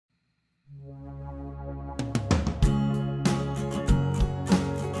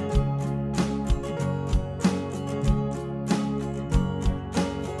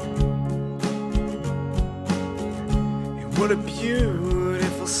What a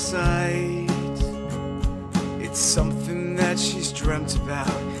beautiful sight. It's something that she's dreamt about.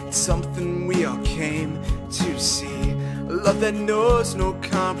 It's something we all came to see. A love that knows no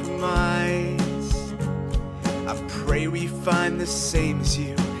compromise. I pray we find the same as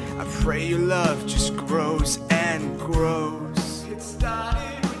you. I pray your love just grows and grows. It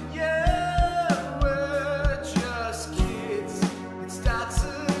started when you were just kids. It starts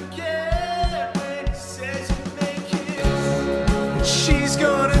again when he says you make it. And she's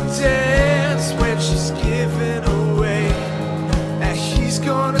gonna dance when she's given away. And he's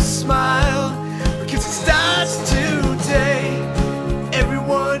gonna smile because it starts today.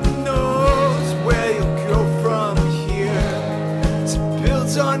 Everyone knows where you'll go from here. To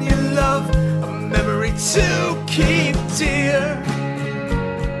build on your love, a memory to keep dear.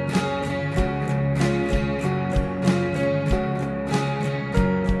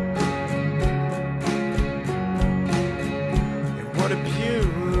 And what a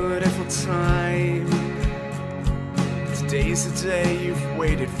beautiful time. Today's the day you've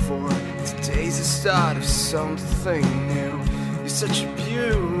waited for. Today's the start of something new. You're such a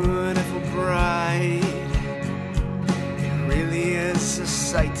beautiful bride. It really is a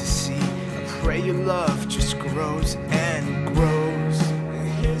sight to see. I pray your love just grows and grows. And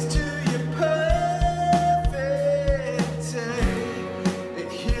here's to your perfect day.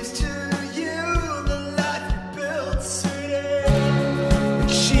 And here's to you, the life you built today.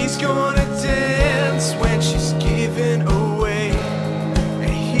 And she's gonna dance when she's given away.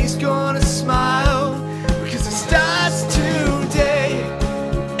 And he's gonna smile because it starts today.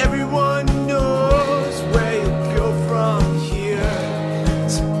 Everyone knows where you'll go from here.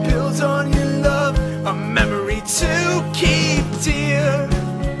 To build on your love, a memory to keep dear.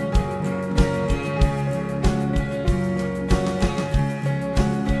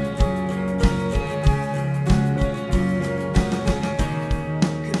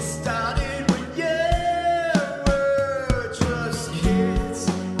 It started when you were just kids.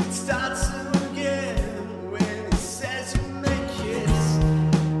 It starts again when it says you make it.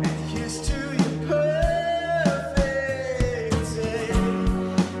 And here's to your perfect day.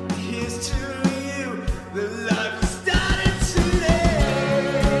 And here's to you, the life you started today.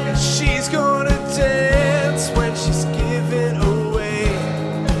 And she's gonna dance when she's given away.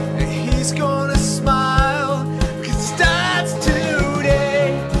 And he's gonna smile because it starts today.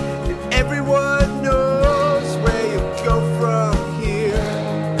 And everyone knows where you'll go from here.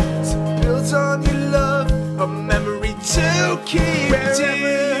 To build on your love, a memory to keep dear.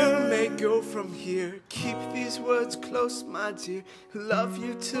 You may go from here. Keep these words close, my dear. Love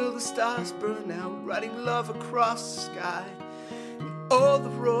you till the stars burn out, writing love across the sky. And all the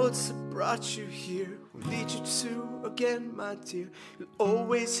roads that brought you here will lead you to again, my dear. You'll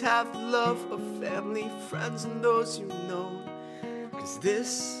always have the love of family, friends, and those you know. 'Cause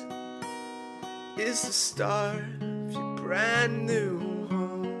this is the start of your brand new